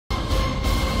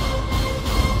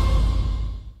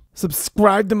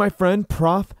Subscribe to my friend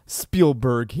Prof.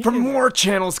 Spielberg. For more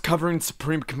channels covering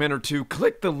Supreme Commander 2,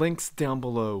 click the links down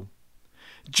below.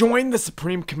 Join the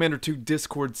Supreme Commander 2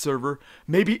 Discord server.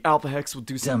 Maybe Alpha Hex will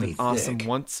do something awesome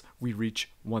once we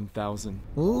reach 1,000.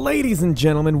 Ladies and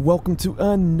gentlemen, welcome to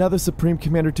another Supreme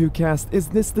Commander 2 cast. Is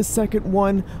this the second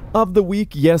one of the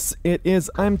week? Yes, it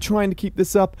is. I'm trying to keep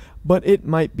this up, but it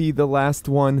might be the last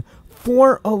one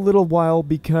for a little while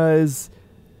because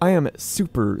I am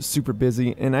super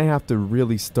busy and I have to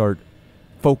really start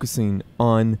focusing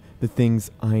on the things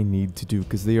I need to do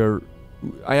because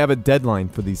I have a deadline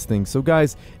for these things. So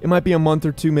guys, it might be a month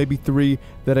or two, maybe 3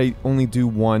 that I only do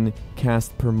 1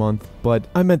 cast per month, but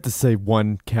I meant to say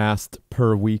 1 cast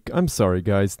per week. I'm sorry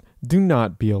guys, do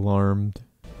not be alarmed.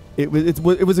 It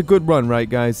was a good run, right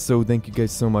guys? So thank you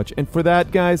guys so much. And for that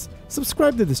guys,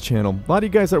 subscribe to this channel. A lot of you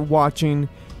guys are watching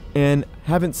and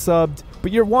haven't subbed,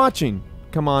 but you're watching.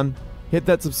 Come on, hit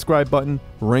that subscribe button,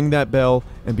 ring that bell,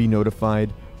 and be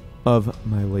notified of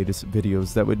my latest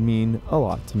videos. That would mean a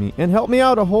lot to me and help me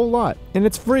out a whole lot. And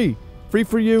it's free. Free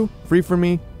for you, free for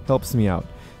me, helps me out.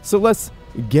 So let's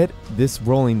get this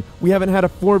rolling. We haven't had a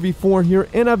 4v4 here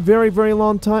in a very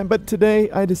long time, but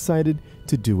today I decided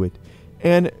to do it.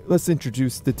 And let's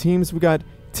introduce the teams. We got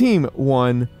Team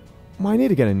 1. Well, I need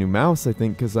to get a new mouse, I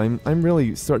think, because I'm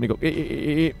really starting to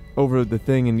go over the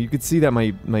thing, and you can see that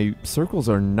my circles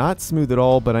are not smooth at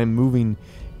all, but I'm moving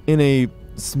in a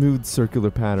smooth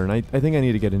circular pattern. I think I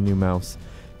need to get a new mouse.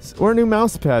 Or a new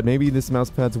mouse pad. Maybe this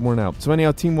mouse pad's worn out. So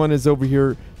anyhow, Team 1 is over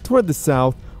here toward the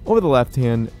south, over the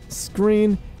left-hand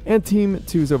screen, and Team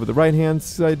 2 is over the right-hand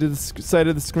side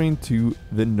of the screen to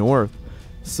the north.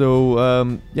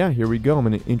 So, yeah, here we go. I'm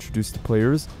going to introduce the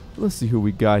players. Let's see who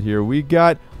we got here. We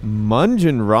got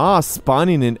Maugan Raw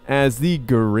spawning in as the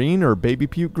green or baby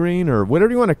puke green or whatever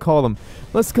you want to call them.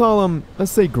 Let's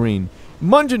say green.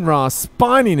 Maugan Raw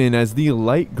spawning in as the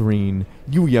light green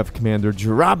UEF commander,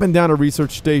 dropping down a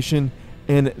research station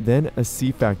and then a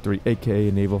sea factory, aka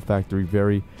a naval factory.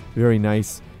 Very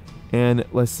nice. And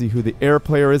let's see who the air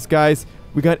player is, guys.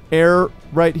 We got air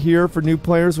right here for new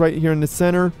players right here in the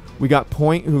center. We got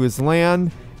point, who is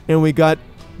land, and we got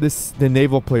the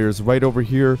naval players right over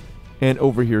here and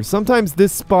over here. Sometimes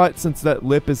this spot, since that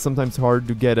lip is sometimes hard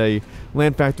to get a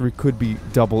land factory, could be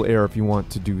double air if you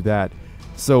want to do that.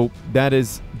 So that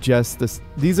is just this.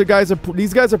 These guys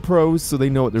are pros, so they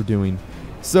know what they're doing.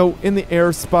 So in the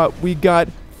air spot, we got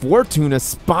Fortuna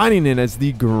spawning in as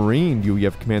the green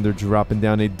UEF commander, dropping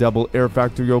down a double air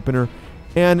factory opener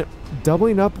and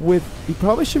doubling up with. He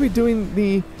probably should be doing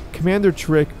the commander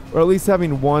trick, or at least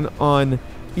having one on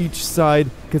each side,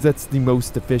 because that's the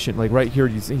most efficient. Like right here,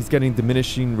 he's getting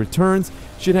diminishing returns.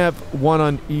 Should have one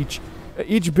on each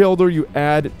builder you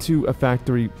add to a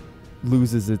factory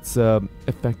loses its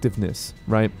effectiveness,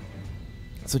 right?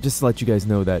 So just to let you guys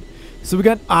know that. So we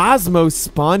got Osmos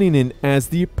spawning in as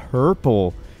the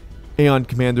purple Aeon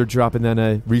commander, dropping down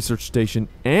a research station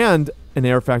and an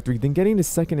air factory, then getting a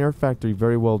second air factory.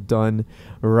 Very well done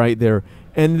right there.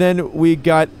 And then we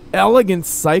got Elegant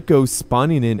Psycho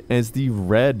spawning in as the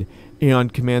red Aeon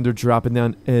commander, dropping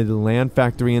down a land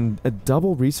factory and a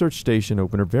double research station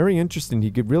opener. Very interesting.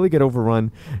 He could really get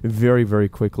overrun very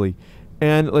quickly.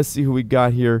 And let's see who we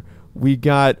got here. We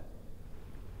got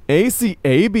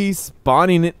A.C.A.B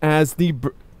spawning in as the...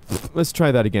 Let's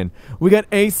try that again. We got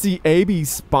A.C.A.B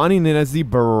spawning in as the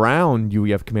brown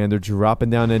UEF commander, dropping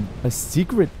down a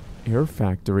secret air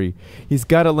factory. He's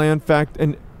got a land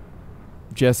and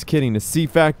just kidding, a sea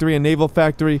factory, a naval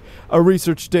factory, a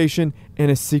research station,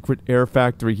 and a secret air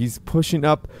factory. He's pushing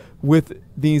up with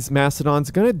these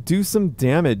mastodons, gonna do some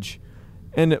damage.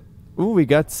 And ooh, we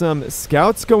got some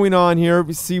scouts going on here.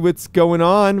 We see what's going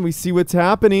on. We see what's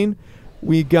happening.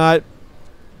 We got,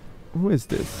 who is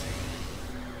this?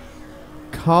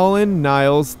 Colin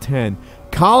Niles 10.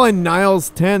 Colin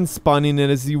Niles 10 spawning in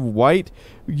as the white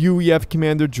UEF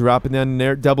commander, dropping down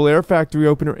an double air factory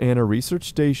opener and a research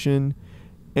station.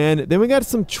 And then we got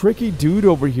some tricky dude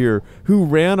over here who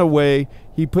ran away.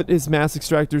 He put his mass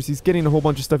extractors. He's getting a whole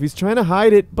bunch of stuff. He's trying to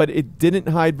hide it, but it didn't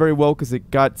hide very well because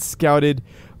it got scouted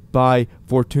by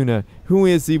Fortuna. Who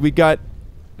is he? We got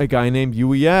a guy named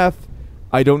UEF.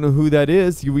 I don't know who that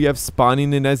is. UEF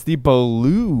spawning in as the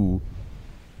blue.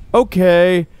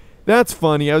 Okay, that's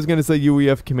funny. I was going to say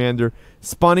UEF commander.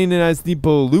 Spawning in as the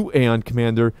blue Aeon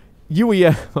commander.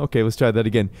 UEF, okay, let's try that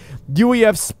again.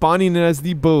 UEF spawning in as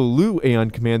the blue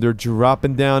Aeon commander,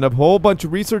 dropping down a whole bunch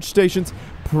of research stations,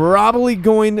 probably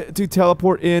going to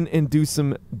teleport in and do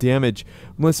some damage.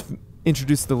 Let's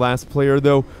introduce the last player,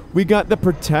 though. We got the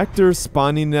Protector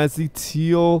spawning as the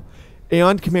teal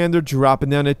Aeon commander, dropping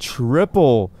down a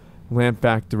triple land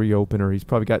factory opener. He's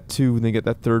probably got 2 and they get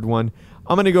that 3rd one.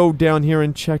 I'm going to go down here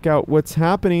and check out what's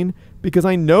happening because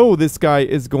I know this guy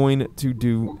is going to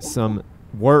do some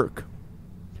work.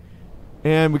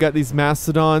 And we got these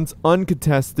Mastodons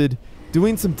uncontested,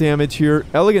 doing some damage here.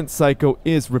 Elegant Psycho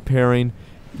is repairing.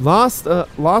 Lost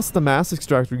the Mass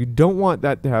Extractor. You don't want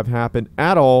that to have happened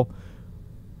at all.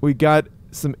 We got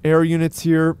some air units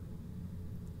here.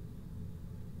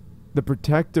 The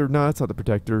Protector, no, that's not the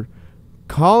Protector.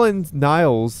 Colin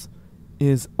Niles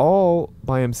is all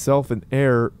by himself in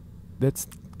air. That's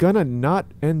gonna not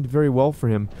end very well for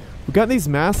him. We got these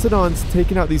Mastodons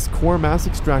taking out these core Mass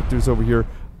Extractors over here.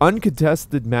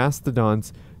 Uncontested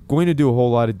Mastodons, going to do a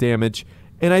whole lot of damage.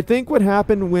 And I think what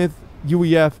happened with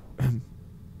UEF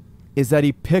is that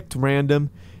he picked random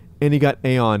and he got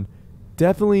Aeon.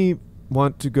 Definitely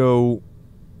want to go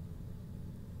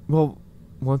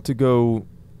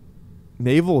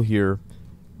naval here.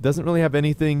 Doesn't really have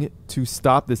anything to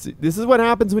stop this. This is what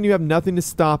happens when you have nothing to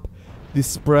stop the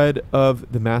spread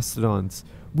of the Mastodons.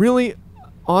 Really,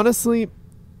 honestly,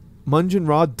 Maugan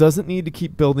Ra doesn't need to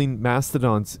keep building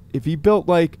Mastodons. If he built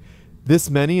like this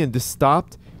many and just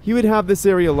stopped, he would have this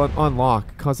area on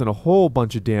lock, causing a whole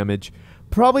bunch of damage.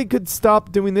 Probably could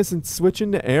stop doing this and switch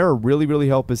into air. Really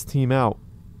help his team out.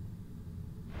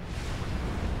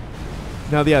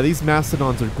 Now, yeah, these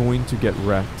Mastodons are going to get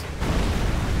wrecked.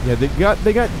 Yeah,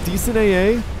 they got decent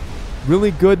AA.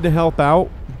 Really good to help out,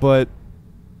 but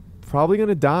probably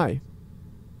gonna die.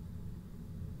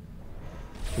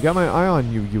 I got my eye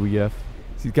on you, UEF.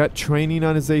 He's got training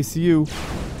on his ACU.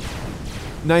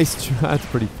 Nice try. That's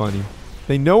pretty funny.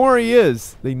 They know where he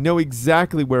is. They know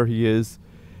exactly where he is.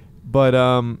 But,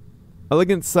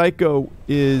 Elegant Psycho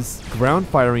is ground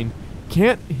firing.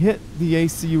 Can't hit the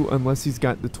ACU unless he's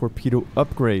got the torpedo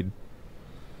upgrade.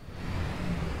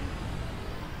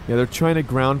 Yeah, they're trying to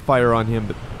ground fire on him,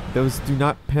 but those do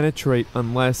not penetrate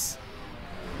unless...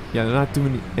 Yeah, they're not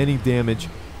doing any damage.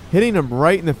 Hitting him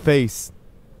right in the face.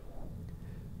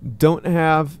 Don't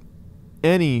have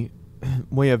any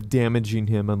way of damaging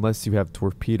him unless you have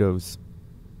torpedoes.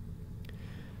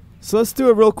 So let's do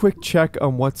a real quick check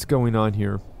on what's going on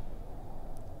here.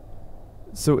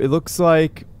 So it looks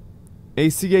like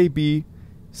A.C.A.B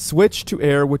switched to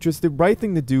air, which was the right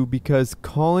thing to do because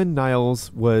Colin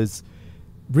Niles was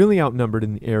really outnumbered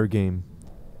in the air game.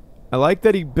 I like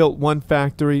that he built one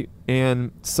factory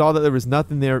and saw that there was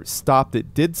nothing there, stopped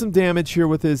it, did some damage here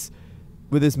with his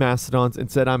Mastodons and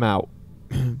said, I'm out.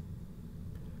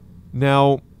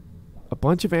 Now, a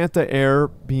bunch of anti-air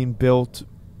being built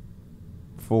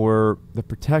for the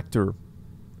Protector.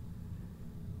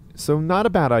 So not a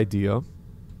bad idea.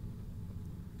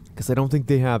 Because I don't think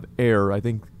they have air. I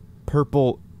think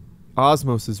purple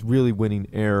Osmos is really winning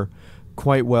air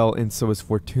quite well, and so is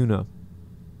Fortuna.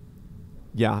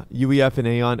 Yeah, UEF and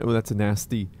Aeon. Oh, that's a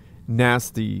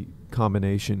nasty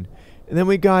combination. And then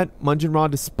we got Maugan Ra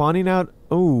spawning out.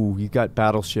 Oh, he got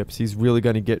battleships. He's really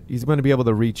going to he's going to be able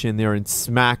to reach in there and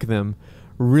smack them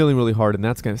really hard, and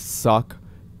that's going to suck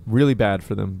really bad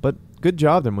for them. But good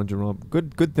job there, Maugan Ra.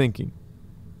 Good thinking.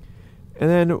 And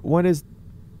then what is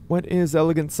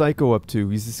Elegant Psycho up to?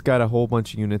 He's just got a whole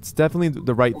bunch of units. Definitely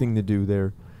the right thing to do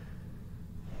there.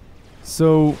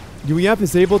 So UEF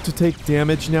is able to take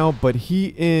damage now, but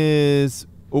he is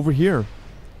over here.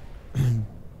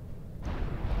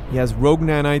 He has rogue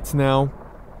nanites now.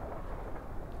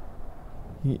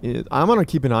 I'm gonna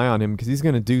keep an eye on him because he's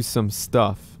gonna do some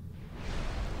stuff.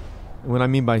 And what I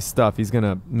mean by stuff, he's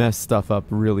gonna mess stuff up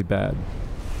really bad.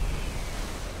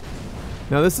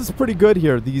 Now this is pretty good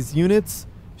here. These units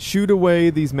shoot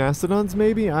away these Mastodons,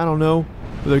 maybe? I don't know.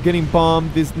 But they're getting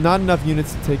bombed. There's not enough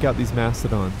units to take out these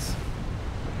Mastodons.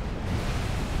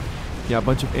 Yeah, a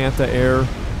bunch of anti-air.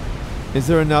 Is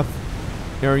there enough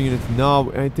air units?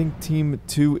 No, I think Team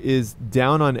 2 is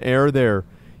down on air there.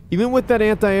 Even with that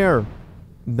anti-air,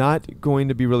 not going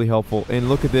to be really helpful. And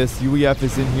look at this. UEF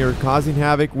is in here causing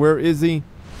havoc. Where is he?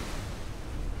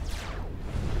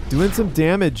 Doing some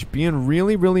damage. Being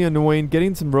really annoying.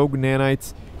 Getting some rogue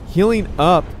nanites. Healing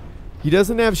up. He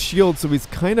doesn't have shield, so he's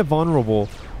kind of vulnerable.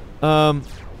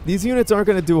 These units aren't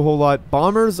going to do a whole lot.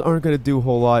 Bombers aren't going to do a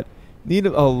whole lot. Need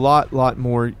a lot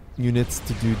more units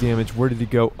to do damage. Where did he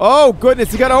go? Oh,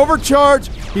 goodness. He got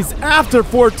overcharged. He's after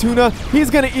Fortuna. He's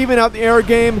going to even out the air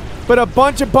game. But a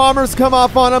bunch of bombers come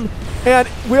off on him. And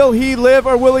will he live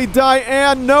or will he die?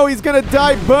 And no, he's going to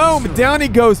die. Boom. Down he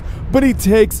goes. But he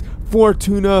takes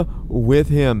Fortuna with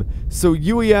him. So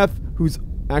UEF, who's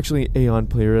actually an Aeon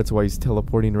player, that's why he's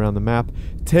teleporting around the map,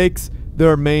 takes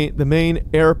the main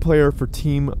air player for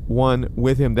Team 1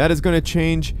 with him. That is going to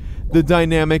change the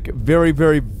dynamic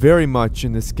very much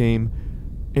in this game.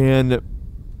 And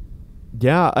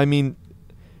yeah, I mean,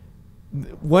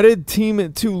 what did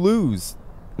Team 2 lose?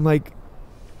 Like,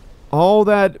 all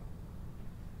that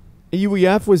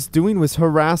UEF was doing was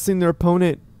harassing their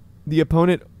opponent, the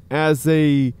opponent as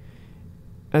an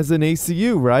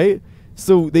ACU, right?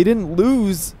 So they didn't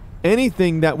lose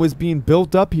anything that was being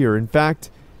built up here. In fact,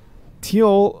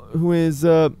 Teal, who is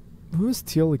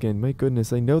Teal again? My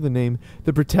goodness, I know the name.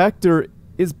 The Protector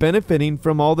is benefiting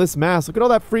from all this mass. Look at all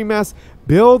that free mass.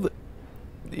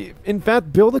 In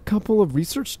fact, build a couple of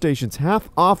research stations. Half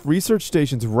off research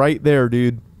stations right there,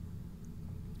 dude.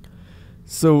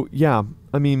 So, yeah.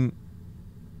 I mean,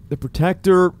 the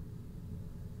Protector...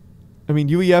 I mean,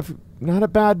 UEF, not a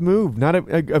bad move. Not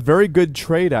a very good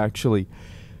trade, actually.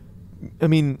 I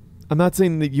mean, I'm not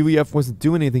saying that UEF wasn't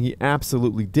doing anything. He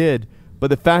absolutely did. But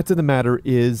the fact of the matter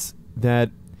is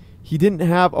that he didn't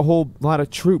have a whole lot of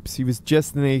troops. He was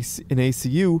just an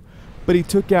ACU, but he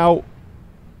took out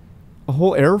a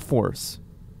whole air force.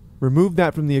 Remove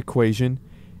that from the equation.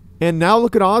 And now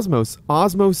look at Osmos.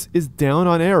 Osmos is down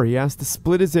on air. He has to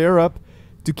split his air up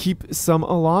to keep some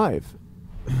alive.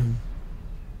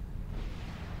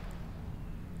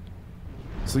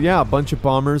 So yeah, a bunch of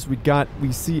bombers.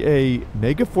 We see a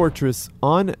mega fortress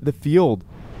on the field.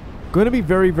 Going to be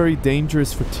very, very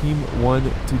dangerous for Team 1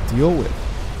 to deal with.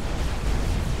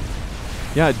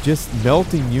 Yeah, just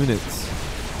melting units.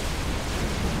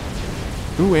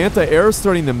 Ooh, anti-air is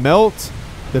starting to melt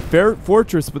the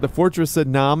fortress, but the fortress said,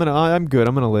 "Nah, I'm good.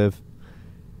 I'm gonna live."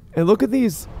 And look at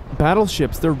these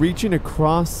battleships. They're reaching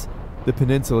across the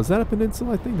peninsula. Is that a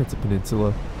peninsula? I think that's a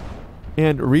peninsula.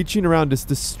 And reaching around, just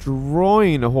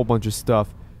destroying a whole bunch of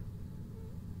stuff.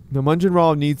 Now,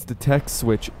 Munjin needs the tech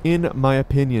switch, in my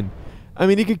opinion. I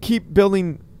mean, he could keep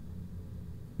building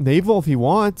naval if he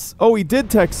wants. Oh, he did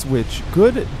tech switch.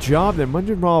 Good job there.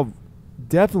 Munjin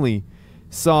definitely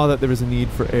saw that there was a need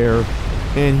for air,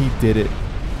 and he did it.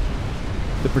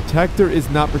 The Protector is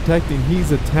not protecting.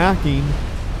 He's attacking,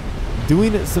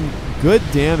 doing some good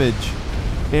damage,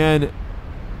 and it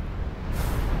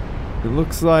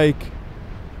looks like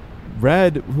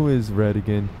Red, who is Red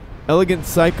again? Elegant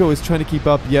Psycho is trying to keep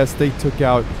up. Yes, they took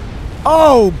out...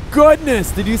 Oh,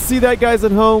 goodness! Did you see that, guys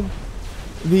at home?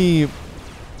 The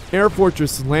air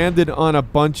fortress landed on a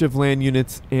bunch of land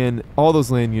units, and all those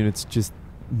land units just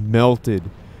melted.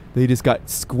 They just got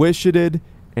squished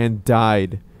and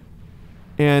died.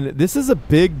 And this is a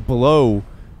big blow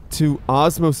to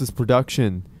Osmos's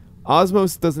production.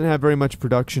 Osmos doesn't have very much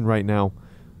production right now.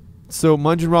 So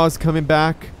Munjin is coming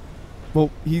back. Well,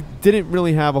 he didn't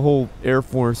really have a whole air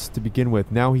force to begin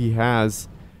with. Now he has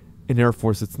an air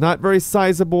force. It's not very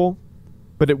sizable,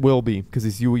 but it will be because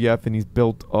he's UEF and he's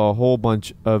built a whole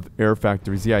bunch of air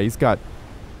factories. Yeah, he's got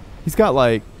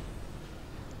like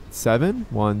 7?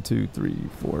 1, 2, 3,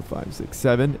 4, 5, 6,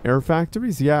 7 air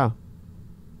factories. Yeah.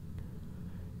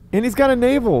 And he's got a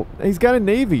naval. He's got a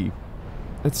navy.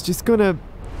 It's just gonna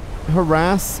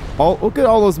harass all. Look at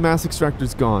all those mass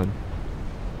extractors gone.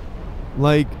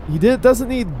 Like, doesn't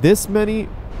need this many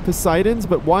Poseidons,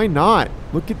 but why not?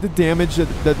 Look at the damage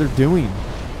that they're doing.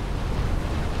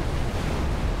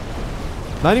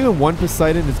 Not even one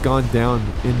Poseidon has gone down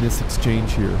in this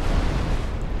exchange here.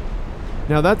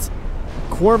 Now that's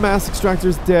core mass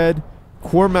extractors dead,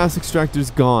 core mass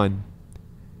extractors gone.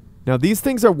 Now these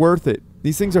things are worth it.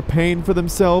 These things are paying for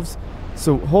themselves.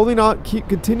 So holding on,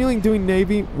 continuing doing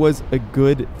Navy was a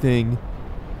good thing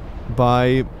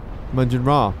by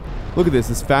Munjin. Look at this.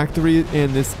 This factory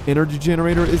and this energy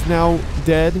generator is now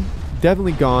dead.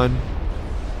 Definitely gone.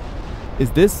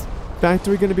 Is this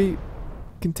factory going to be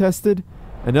contested?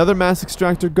 Another mass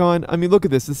extractor gone. I mean, look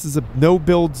at this. This is a no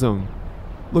build zone.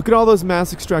 Look at all those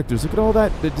mass extractors. Look at all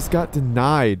that just got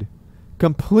denied.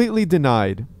 Completely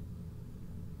denied.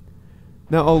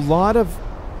 Now, a lot of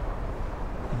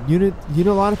a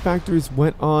lot of factories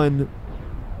went on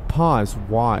pause.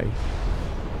 Why?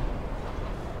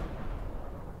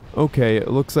 Okay, it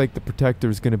looks like the Protector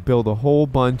is going to build a whole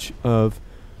bunch of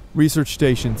research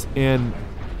stations, and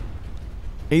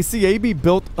A.C.A.B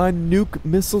built a nuke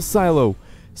missile silo.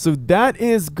 So that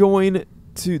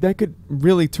could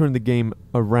really turn the game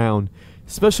around,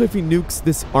 especially if he nukes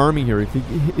this army here. If he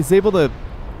is able to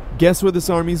guess where this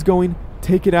army is going,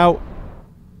 take it out.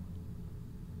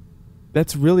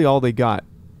 That's really all they got.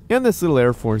 And this little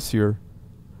air force here.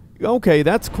 Okay,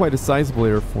 that's quite a sizable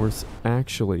air force,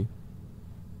 actually.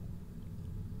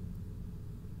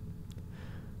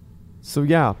 So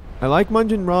yeah, I like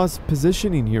Munjin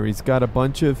positioning here. He's got a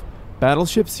bunch of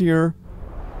battleships here,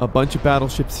 a bunch of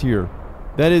battleships here.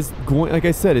 That is going, like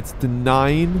I said, it's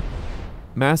denying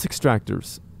mass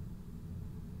extractors.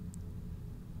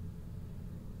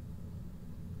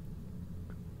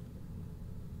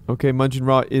 Okay, Mungin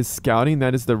Ra is scouting.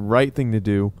 That is the right thing to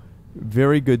do.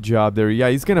 Very good job there. Yeah,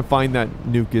 he's going to find that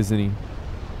nuke, isn't he?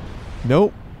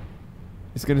 Nope.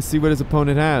 He's going to see what his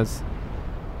opponent has.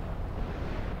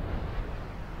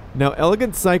 Now,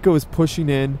 Elegant Psycho is pushing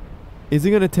in. Is he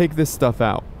going to take this stuff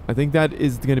out? I think that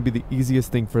is going to be the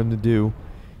easiest thing for him to do.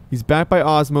 He's backed by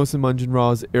Osmos and Mungin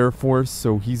Ra's Air Force,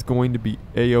 so he's going to be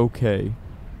A-okay.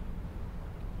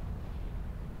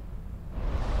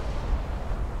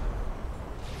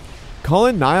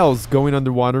 Colin Niles going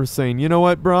underwater saying, you know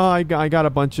what, bro, I got a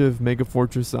bunch of Mega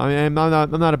Fortress. I'm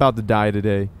not about to die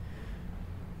today.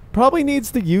 Probably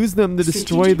needs to use them to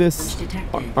destroy this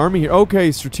army here.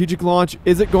 Okay, strategic launch.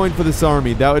 Is it going for this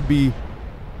army? That would be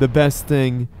the best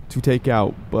thing to take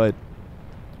out, but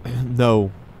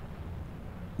no.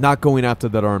 Not going after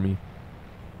that army.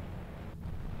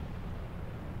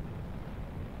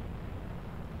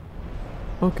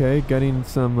 Okay, getting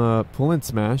some pull and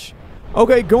smash.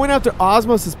 Okay, going after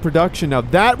Osmos's production now.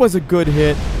 That was a good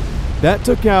hit. That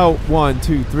took out 1,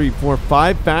 2, 3, 4,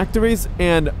 5 factories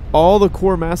and all the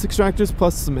core mass extractors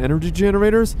plus some energy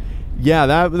generators. Yeah,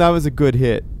 that was a good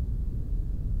hit.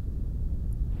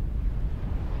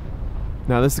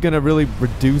 Now this is going to really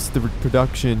reduce the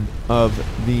production of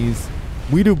these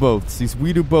Weedu boats. These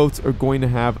Weedu boats are going to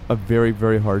have a very,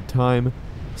 very hard time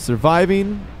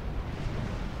surviving.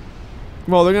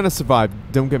 Well, they're going to survive,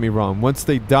 don't get me wrong. Once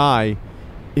they die,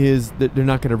 is that they're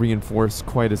not going to reinforce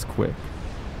quite as quick.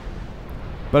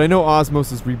 But I know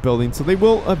Osmos is rebuilding, so they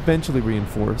will eventually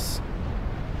reinforce.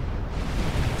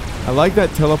 I like that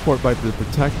teleport by the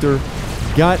Protector.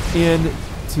 Got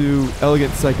into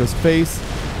Elegant Psycho's face,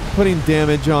 putting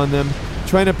damage on them,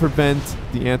 trying to prevent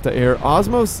the anti-air.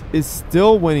 Osmos is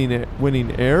still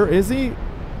winning air, is he?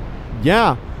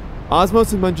 Yeah.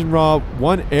 Osmos and Mungin Ra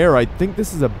won air. I think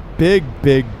this is a big,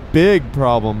 big, big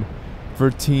problem for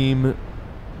Team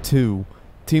 2.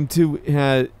 Team 2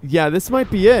 had... Yeah, this might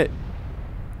be it.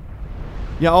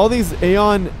 Yeah, all these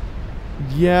Aeon...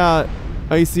 Yeah,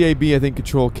 A.C.A.B. I think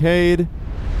control A.C.A.B.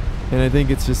 And I think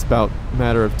it's just about a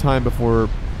matter of time before...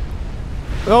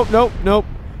 Oh, nope, nope.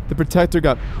 The Protector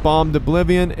got bombed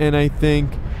oblivion, and I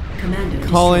think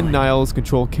Colin Niles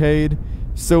control A.C.A.B.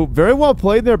 So, very well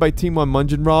played there by Team 1.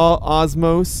 Mungin Ra,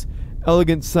 Osmos,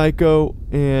 Elegant Psycho,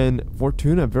 and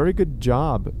Fortuna. Very good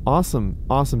job. Awesome,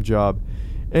 awesome job.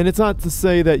 And it's not to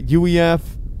say that UEF,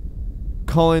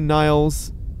 Colin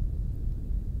Niles,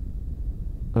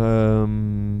 who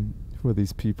are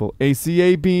these people?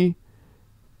 A.C.A.B.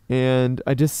 and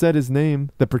I just said his name,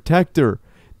 the Protector,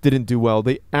 didn't do well.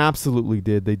 They absolutely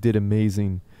did. They did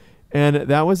amazing. And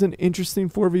that was an interesting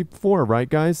 4v4, right,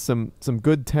 guys? Some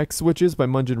good tech switches by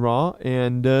Mungin Ra.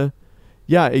 And,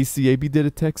 yeah, A.C.A.B. did a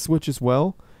tech switch as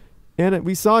well. And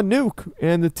we saw a nuke.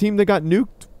 And the team that got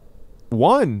nuked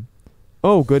won.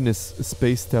 Oh, goodness. A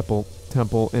space temple.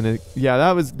 And, yeah,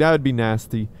 that would be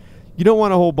nasty. You don't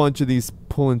want a whole bunch of these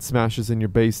pull and smashes in your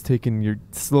base,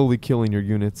 slowly killing your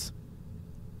units.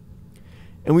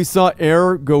 And we saw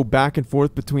air go back and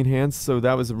forth between hands. So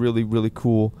that was a really, really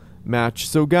cool match.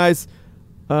 So guys,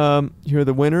 here are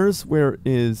the winners. Where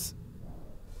is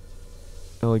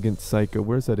Elegant Psycho?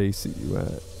 Where's that ACU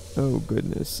at? Oh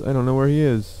goodness, I don't know where he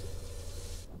is.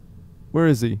 Where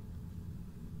is he?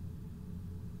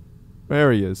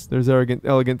 There he is. There's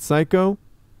Elegant Psycho.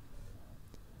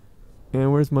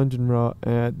 And where's Mungin Ra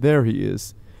at? There he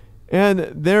is. And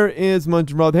there is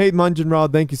Mungin Ra. Hey Mungin Ra,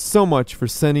 thank you so much for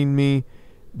sending me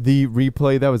the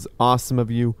replay. That was awesome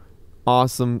of you.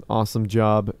 Awesome, awesome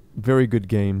job. Very good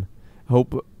game.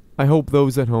 I hope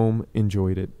those at home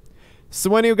enjoyed it.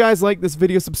 So any of you guys like this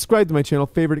video, subscribe to my channel,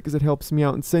 favorite it because it helps me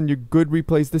out, and send your good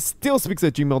replays to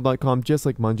stillspeaks@gmail.com just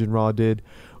like Mungin Ra did.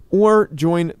 Or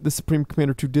join the Supreme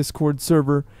Commander 2 Discord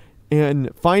server and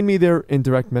find me there and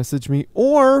direct message me.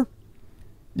 Or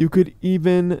you could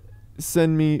even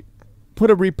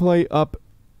put a replay up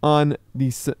on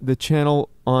the channel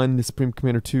on the Supreme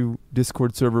Commander 2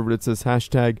 Discord server where it says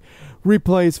hashtag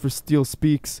replays for Steel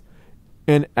Speaks,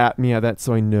 and at me at that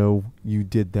so I know you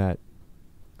did that.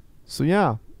 So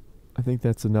yeah, I think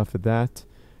that's enough of that.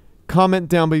 Comment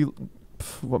down below.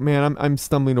 Man, I'm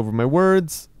stumbling over my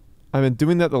words. I've been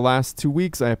doing that the last 2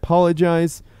 weeks. I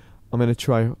apologize. I'm going to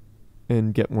try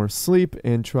and get more sleep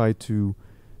and try to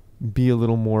be a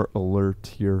little more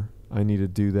alert here. I need to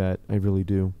do that. I really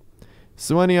do.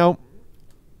 So anyhow,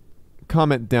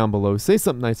 comment down below. Say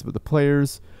something nice about the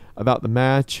players, about the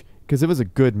match, because it was a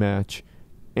good match.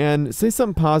 And say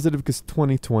something positive because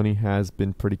 2020 has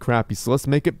been pretty crappy. So let's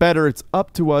make it better. It's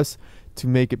up to us to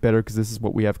make it better because this is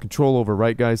what we have control over,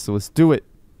 right guys? So let's do it.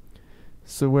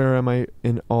 So where am I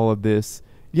in all of this?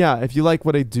 yeah, if you like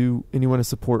what I do and you want to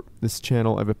support this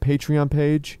channel, I have a Patreon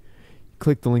page.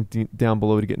 Click the link down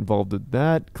below to get involved with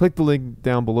that. Click the link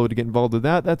down below to get involved with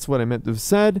that. That's what I meant to have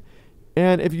said.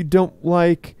 And if you don't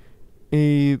like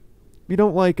a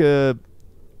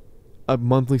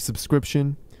monthly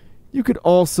subscription, you could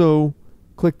also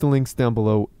click the links down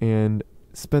below and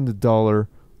spend $1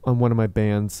 on one of my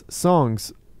band's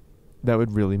songs. That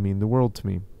would really mean the world to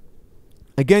me.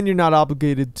 Again, you're not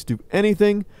obligated to do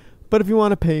anything, but if you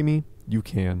want to pay me, you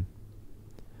can.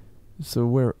 So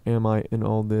where am I in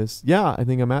all this? Yeah, I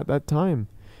think I'm at that time.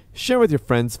 Share with your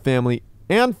friends, family,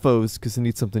 and foes, because they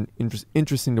need something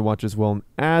interesting to watch as well. And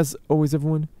as always,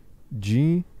 everyone,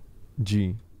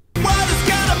 GG.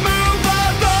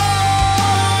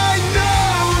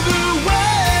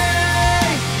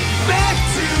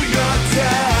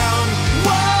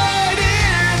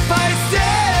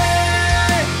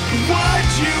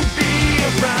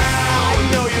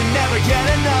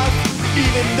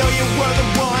 Even though you were the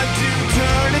one to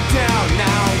turn it down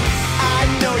now, I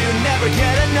know you'll never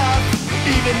get enough.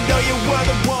 Even though you were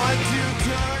the one to